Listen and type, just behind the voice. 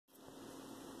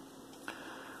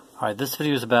Alright, this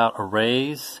video is about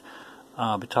arrays.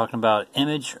 I'll be talking about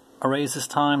image arrays this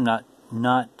time,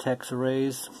 not text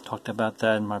arrays. Talked about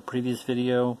that in my previous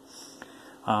video.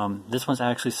 This one's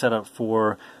actually set up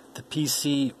for the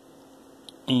PC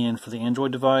and for the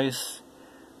Android device.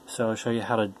 So I'll show you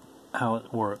how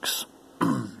it works.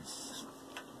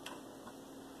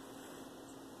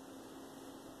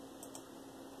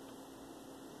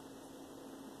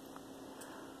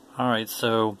 Alright,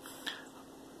 so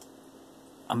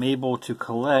I'm able to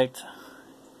collect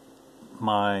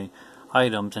my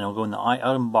items, and I'll go in the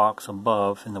item box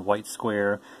above in the white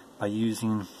square by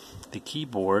using the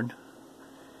keyboard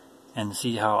and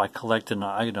see how I collected an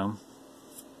item.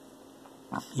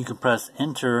 You can press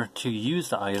enter to use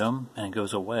the item and it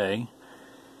goes away.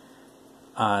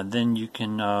 Then you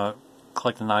can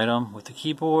collect an item with the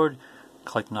keyboard,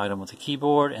 collect an item with the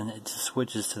keyboard, and it just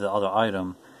switches to the other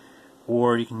item.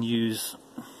 Or you can use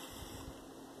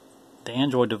the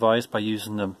Android device by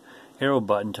using the arrow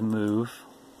button to move,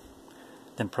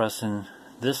 then pressing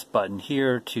this button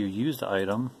here to use the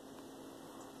item,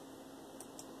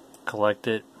 collect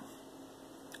it,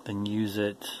 then use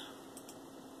it,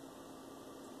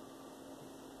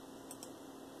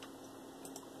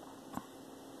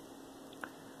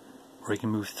 or you can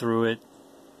move through it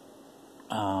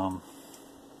and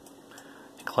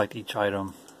collect each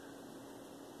item,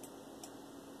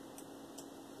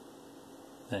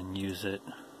 then use it,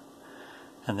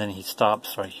 and then he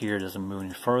stops right here, doesn't move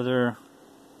any further.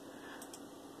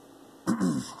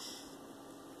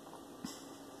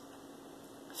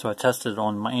 So I tested it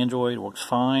on my Android, it works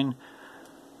fine.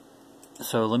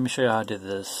 So let me show you how I did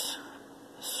this.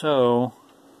 So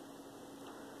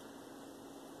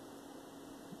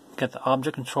got the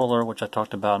object controller, which I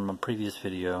talked about in my previous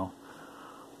video.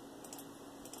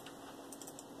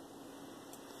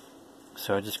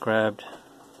 So I just grabbed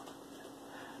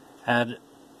add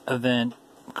event,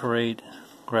 create,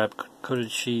 grab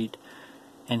coded sheet,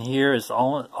 and here is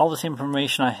all the same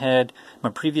information I had in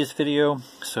my previous video.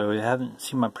 So if you haven't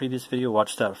seen my previous video,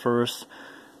 watch that first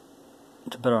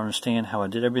to better understand how I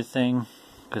did everything,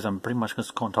 because I'm pretty much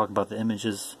just going to talk about the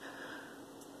images,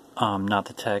 not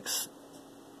the text.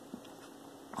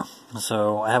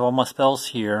 So I have all my spells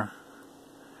here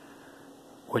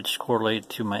which correlate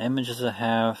to my images I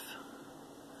have.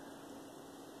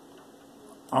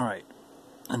 Alright,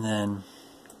 and then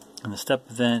in the step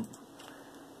event,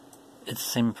 it's the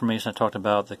same information I talked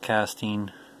about, the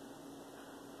casting.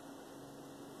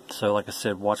 So like I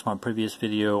said, watch my previous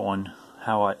video on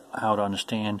how to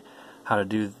understand how to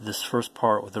do this first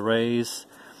part with arrays,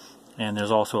 and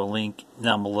there's also a link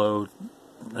down below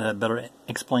that better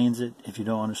explains it if you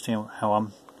don't understand how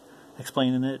I'm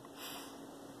explaining it.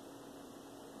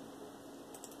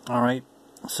 Alright,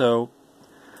 so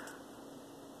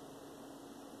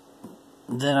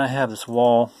then I have this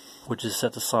wall which is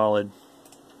set to solid.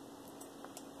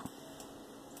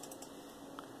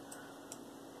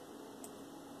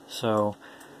 So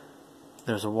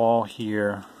there's a wall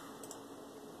here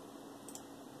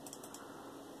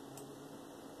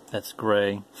that's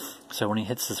gray. So when he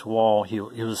hits this wall,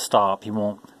 he'll stop. He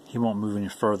won't move any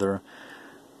further.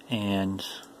 And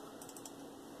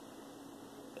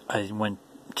I went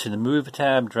to the move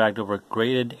tab, dragged over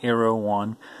graded arrow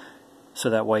 1, so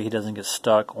that way he doesn't get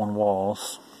stuck on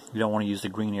walls. You don't want to use the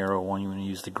green arrow 1, you want to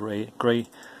use the gray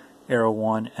arrow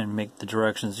 1 and make the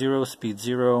direction 0, speed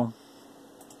 0.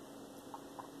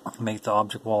 Make the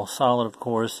object wall solid, of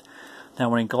course. Now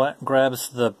when he grabs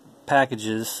the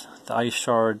packages, the ice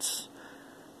shards,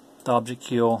 the object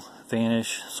keel,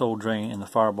 vanish, soul drain, and the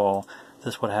fireball,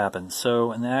 this is what happens.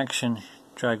 So in the action,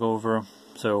 drag over.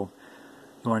 So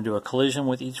you want to do a collision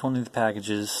with each one of the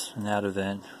packages in that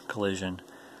event, collision.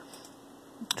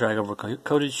 Drag over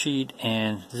coded sheet,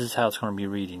 and this is how it's going to be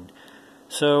reading.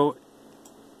 So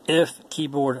if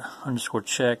keyboard underscore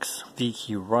checks V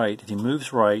key right, if he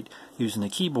moves right using the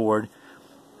keyboard,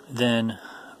 then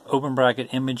open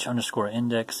bracket image underscore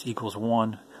index equals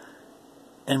 1,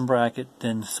 end bracket,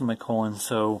 then semicolon.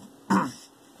 So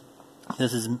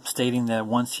this is stating that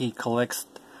once he collects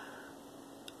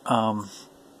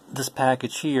this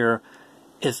package here,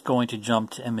 it's going to jump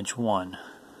to image 1,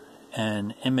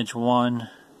 and image 1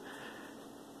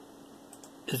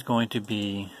 is going to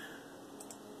be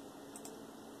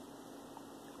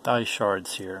the ice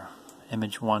shards here.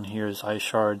 Image 1 here is ice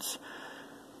shards.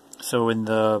 So in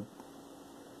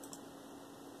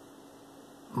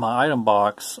my item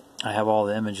box, I have all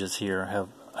the images here. I have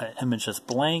an image that's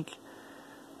blank,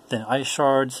 then ice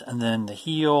shards, and then the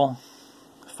heal,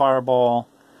 fireball,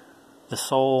 the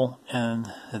soul,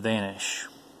 and the vanish.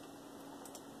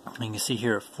 And you can see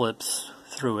here it flips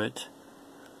through it.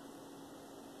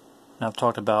 And I've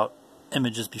talked about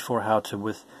images before, how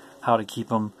to keep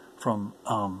them from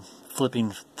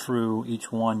flipping through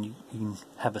each one. You can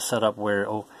have it set up where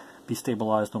it'll be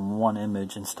stabilized on one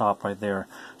image and stop right there.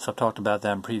 So I've talked about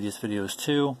that in previous videos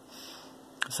too.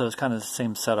 So it's kind of the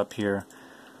same setup here.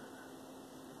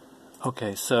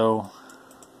 Okay, so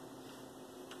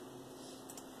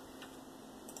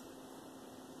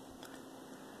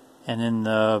and then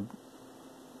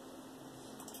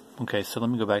okay, so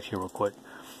let me go back here real quick.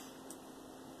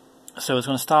 So it's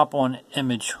going to stop on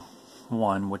image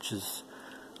 1, which is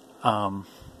the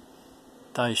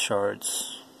ice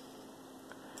shards.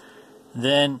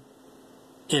 Then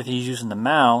if he's using the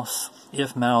mouse,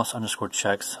 if mouse underscore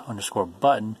checks underscore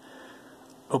button,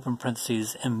 open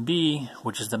parentheses MB,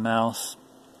 which is the mouse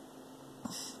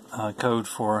code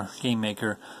for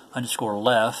GameMaker, underscore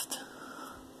left,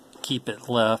 keep it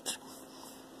left,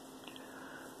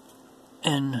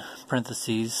 in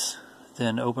parentheses,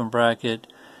 then open bracket,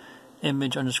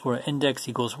 image underscore index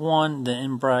equals 1, then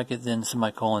in bracket, then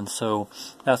semicolon. So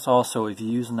that's also, if you're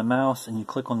using the mouse and you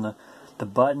click on the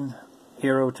button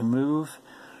arrow to move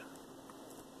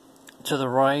to the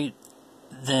right,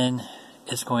 then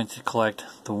it's going to collect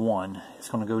the 1. It's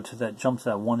going to go to that, jump to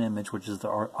that one image, which is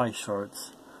the ice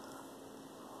shards.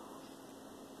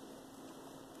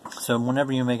 So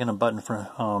whenever you're making a button for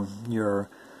your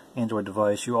Android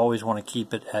device, you always want to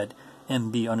keep it at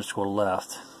MB underscore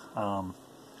left.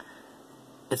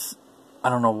 I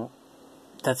don't know,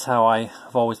 that's how I've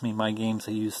always made my games.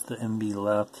 I use the MB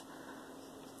left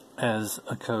as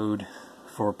a code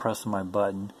for pressing my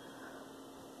button.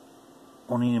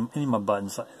 On any of my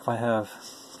buttons, if I have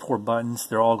 4 buttons,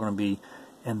 they're all going to be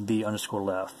MB underscore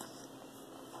left.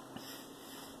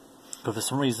 But for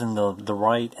some reason, the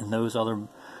right and those other,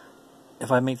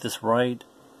 if I make this right,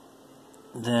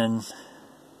 then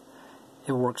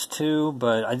it works too,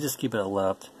 but I just keep it at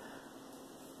left.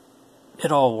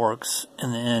 It all works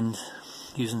in the end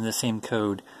using the same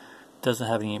code. Doesn't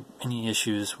have any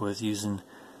issues with using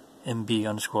MB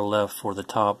underscore left for the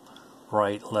top,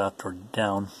 right, left, or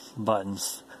down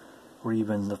buttons, or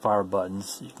even the fire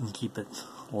buttons. You can keep it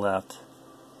left.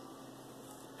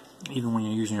 Even when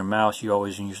you're using your mouse, you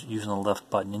always using the left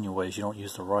button anyways. You don't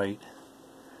use the right.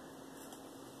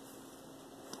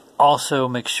 Also,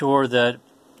 make sure that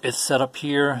it's set up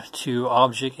here to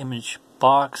object image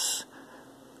box.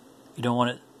 You don't want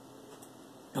it.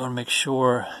 You want to make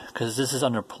sure, because this is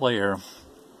under player.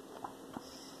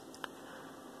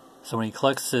 So when he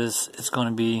collects this, it's going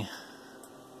to be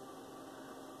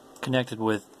connected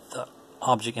with the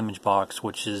object image box,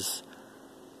 which is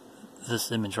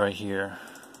this image right here,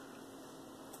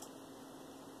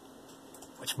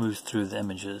 which moves through the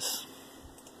images.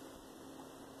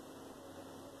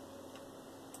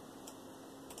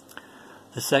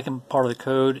 The second part of the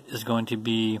code is going to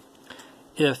be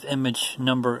if image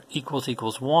number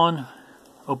equals 1,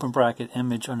 open bracket,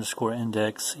 image underscore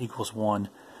index equals 1,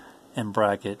 in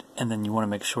bracket, and then you want to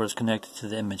make sure it's connected to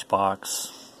the image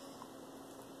box.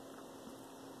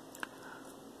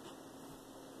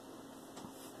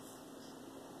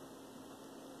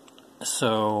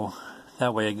 So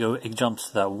that way it jumps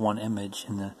to that one image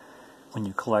when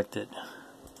you collect it.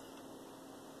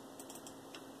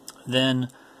 Then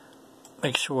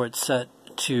make sure it's set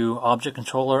to object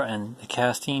controller and the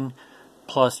casting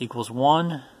plus equals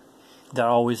 1. That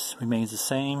always remains the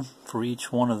same for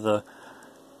each one of the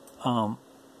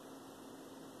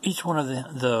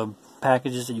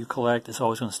packages that you collect. Is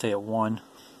always going to stay at 1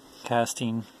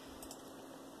 casting,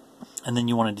 and then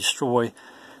you want to destroy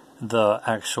the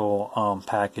actual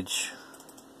package,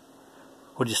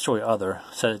 or destroy other.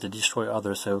 Set it to destroy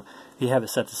other. So if you have it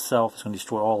set to self, it's going to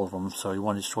destroy all of them. So you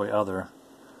want to destroy other.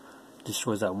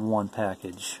 Destroys that one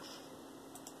package.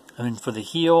 And then for the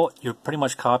heal, you're pretty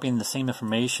much copying the same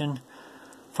information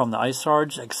from the ice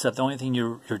shards, except the only thing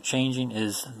you're changing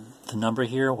is the number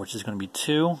here, which is going to be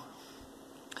 2.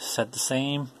 Set the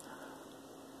same.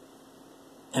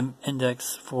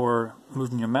 Index for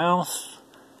moving your mouse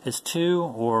is 2,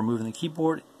 or moving the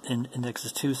keyboard, and index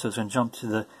is 2, so it's going to jump to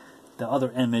the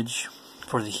other image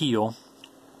for the heal.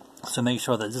 So make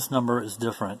sure that this number is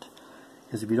different.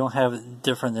 Because if you don't have it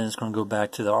different, then it's going to go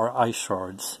back to the ice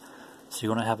shards. So you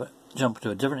want to have it jump to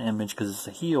a different image because it's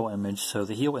a heal image. So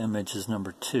the heal image is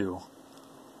number 2.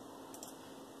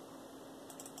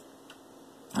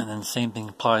 And then the same thing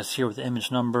applies here with the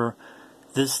image number.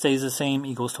 This stays the same,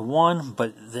 equals to 1,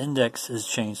 but the index is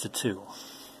changed to 2.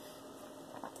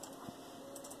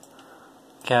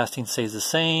 Casting stays the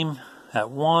same at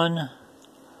 1.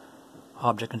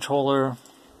 Object controller.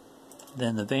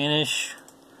 Then the vanish.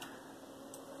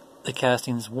 The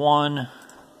casting is 1.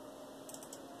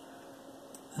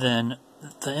 then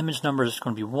the image number is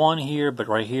going to be 1 here, but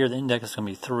right here the index is going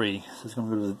to be 3. So it's going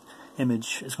to go to the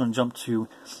image, it's going to jump to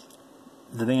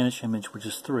the Vanish image, which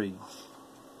is 3.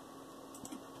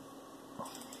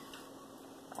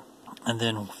 And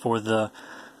then for the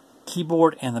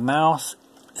keyboard and the mouse,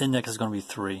 the index is going to be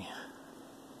 3.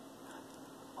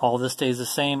 All this stays the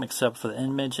same except for the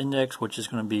image index, which is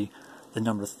going to be the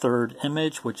number 3rd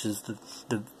image, which is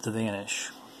the Vanish.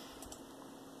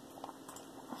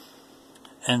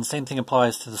 And same thing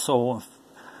applies to the Soul.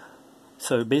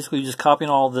 So basically you're just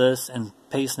copying all this and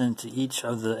pasting into each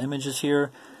of the images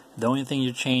here. The only thing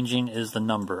you're changing is the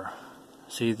number.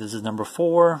 See, this is number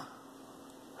 4.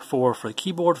 4 for the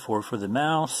keyboard, 4 for the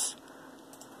mouse.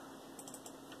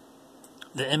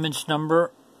 The image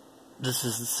number, this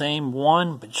is the same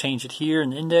 1, but change it here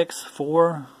in the index,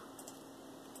 4.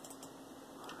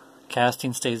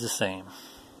 Casting stays the same.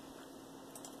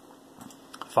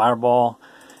 Fireball,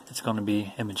 it's going to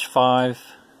be image 5.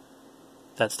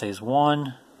 That stays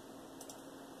 1.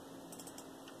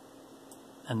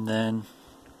 And then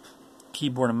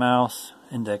keyboard and mouse,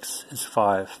 index is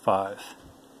 5, 5.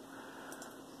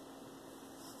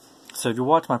 So if you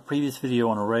watched my previous video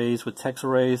on arrays with text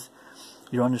arrays,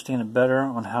 you'll understand it better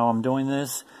on how I'm doing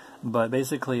this. But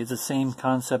basically it's the same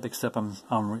concept, except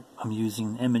I'm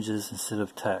using images instead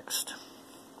of text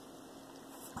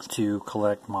to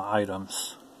collect my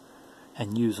items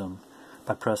and use them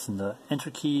by pressing the enter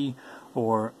key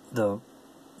or the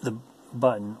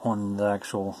button on the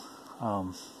actual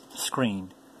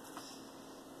screen.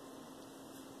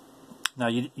 Now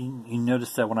you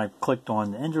notice that when I clicked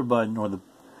on the enter button or the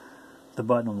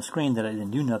button on the screen, that I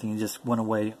didn't do nothing, it just went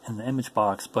away in the image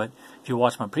box. But if you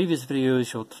watch my previous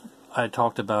videos, I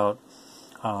talked about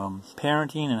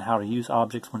parenting and how to use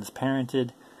objects when it's parented.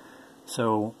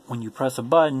 So when you press a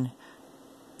button,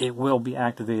 it will be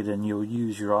activated and you'll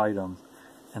use your item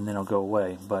and then it'll go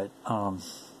away. But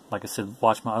like I said,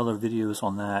 watch my other videos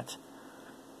on that,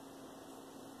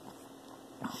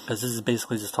 because this is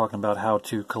basically just talking about how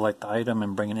to collect the item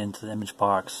and bring it into the image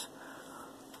box.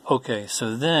 Okay,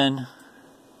 so then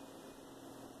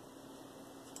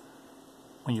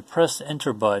when you press the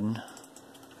enter button,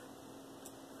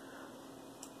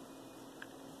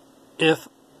 if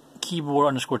keyboard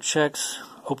underscore checks,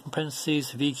 open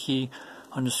parentheses, V key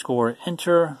underscore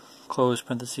enter, close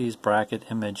parentheses, bracket,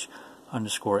 image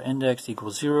underscore index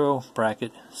equals 0,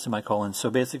 bracket, semicolon. So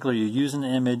basically you're using the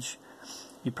image,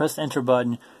 you press the enter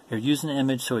button, you're using the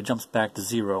image, so it jumps back to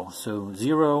 0. So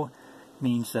 0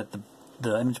 means that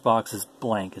the image box is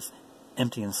blank, it's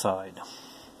empty inside.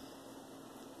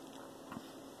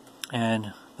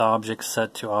 And the object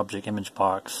set to object image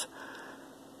box,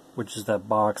 which is that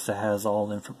box that has all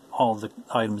the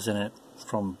items in it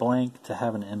from blank to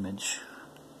have an image.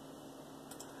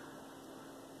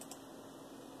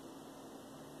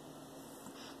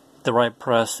 The right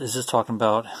press is just talking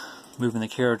about moving the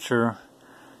character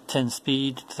 10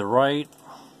 speed to the right.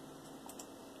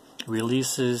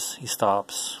 Releases, he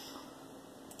stops.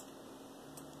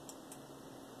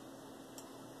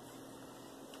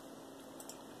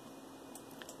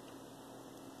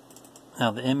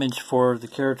 Now the image for the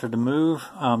character to move,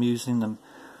 using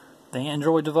the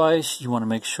Android device, you want to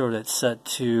make sure that it's set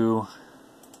to,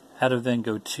 out of then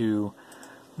go to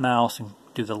mouse and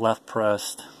do the left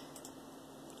pressed.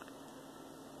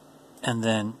 And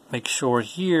then make sure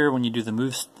here when you do the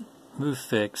move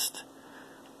fixed,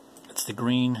 it's the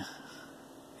green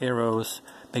arrows,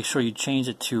 make sure you change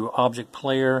it to object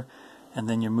player and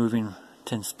then you're moving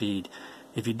 10 speed.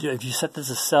 If you set this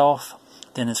as self,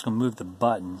 then it's going to move the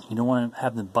button. You don't want to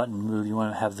have the button move, you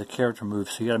want to have the character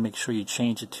move, so you got to make sure you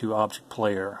change it to object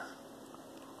player.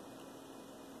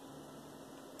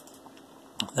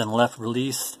 Then left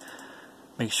release,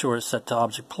 make sure it's set to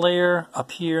object player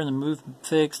up here in the move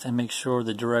fixed, and make sure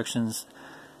the directions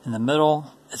in the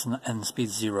middle and speed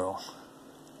 0.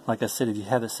 Like I said, if you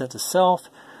have it set to self,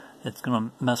 it's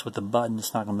going to mess with the button,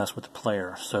 it's not going to mess with the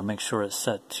player. So make sure it's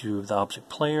set to the object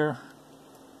player.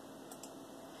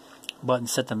 Button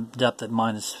set the depth at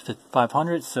minus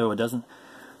 500, so it doesn't,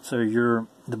 so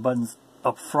the button's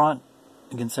up front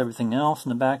against everything else in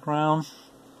the background,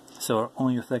 so it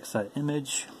only affects that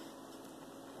image.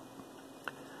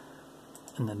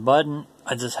 And the button,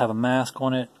 I just have a mask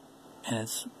on it, and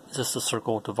it's just a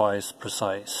circle device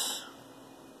precise.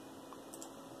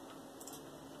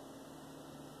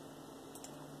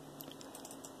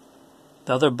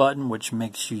 The other button, which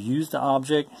makes you use the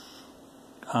object,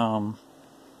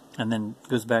 and then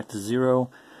goes back to 0.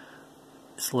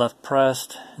 It's left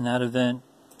pressed in that event.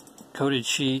 Coded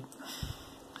sheet.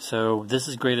 So this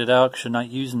is graded out because you're not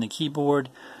using the keyboard.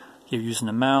 you're using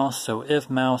the mouse. So if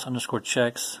mouse underscore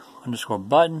checks underscore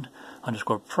button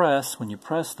underscore press, when you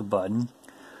press the button,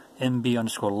 MB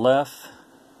underscore left,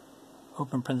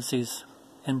 open parentheses,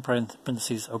 in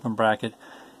parentheses, open bracket,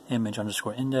 image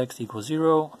underscore index equals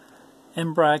 0,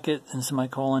 in bracket, and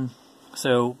semicolon.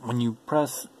 So when you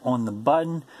press on the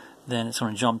button, then it's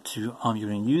going to jump to, you're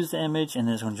going to use the image, and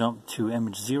then it's going to jump to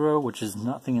image 0, which is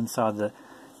nothing inside the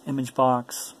image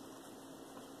box.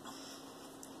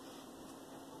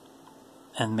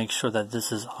 And make sure that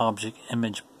this is object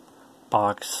image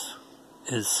box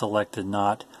is selected,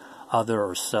 not other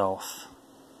or self,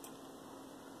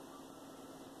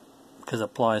 because it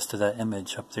applies to that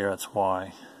image up there. That's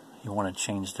why you want to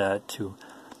change that to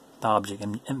the object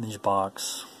image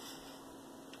box.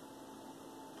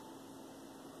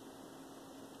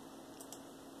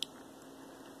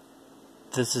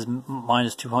 This is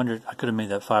minus 200. I could have made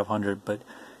that 500, but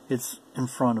it's in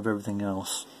front of everything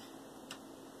else.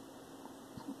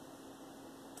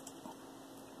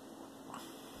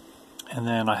 And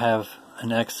then I have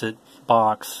an exit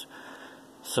box.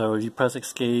 So if you press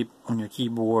escape on your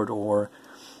keyboard, or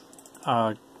do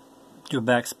a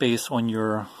backspace on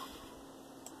your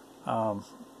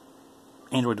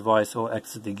Android device, it will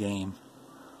exit the game.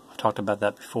 I've talked about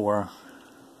that before.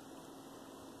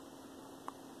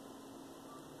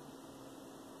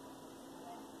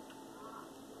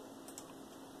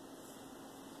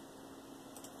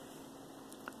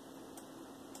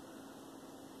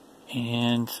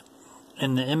 And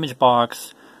in the image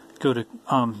box, go to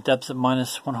depth at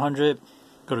minus 100,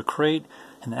 go to create,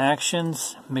 and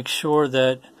actions, make sure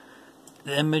that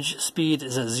the image speed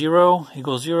is at 0,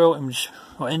 equals 0, image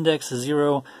index is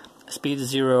 0, speed is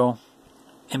 0,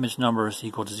 image number is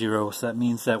equal to 0. So that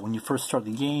means that when you first start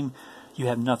the game, you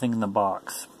have nothing in the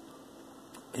box.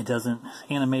 It doesn't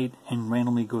animate and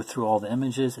randomly go through all the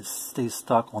images. It stays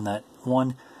stuck on that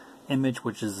one image,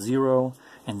 which is 0,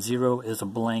 and 0 is a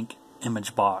blank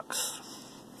image box.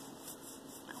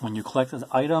 When you collect the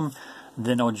item,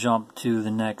 then it'll jump to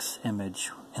the next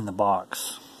image in the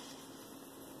box.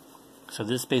 So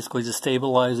this basically just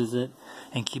stabilizes it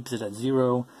and keeps it at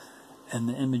 0, and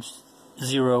the image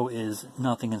 0 is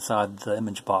nothing inside the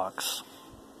image box.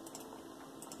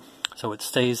 So it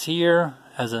stays here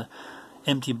as an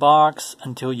empty box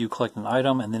until you collect an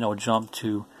item, and then it'll jump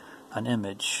to an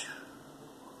image.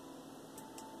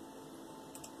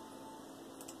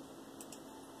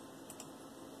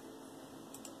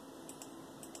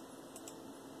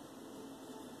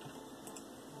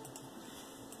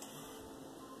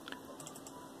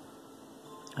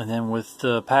 And then with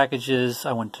the packages,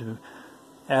 I went to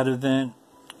add event,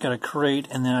 got a create,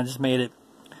 and then I just made it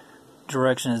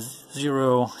direction is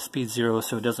 0, speed 0,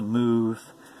 so it doesn't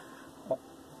move.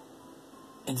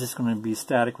 It's just going to be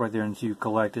static right there until you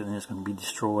collect it, and it's going to be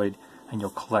destroyed, and you'll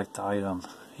collect the item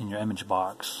in your image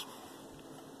box.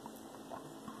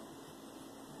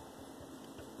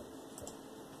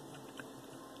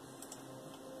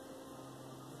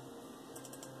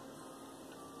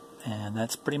 And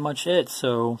that's pretty much it.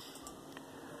 So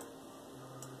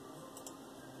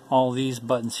all these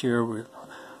buttons here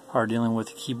are dealing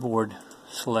with keyboard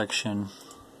selection,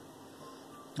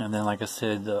 and then like I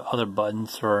said, the other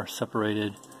buttons are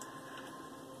separated,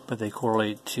 but they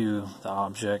correlate to the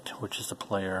object, which is the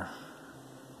player.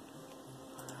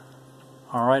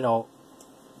 Alright, I'll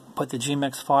put the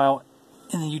GMX file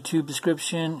in the YouTube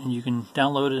description, and you can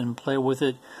download it and play with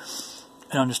it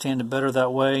and understand it better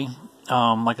that way.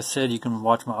 Like I said, you can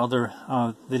watch my other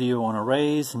video on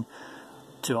arrays and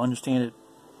to understand it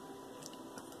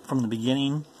from the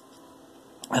beginning,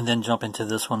 and then jump into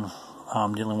this one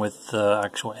dealing with the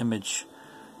actual image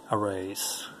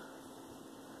arrays.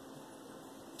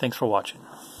 Thanks for watching.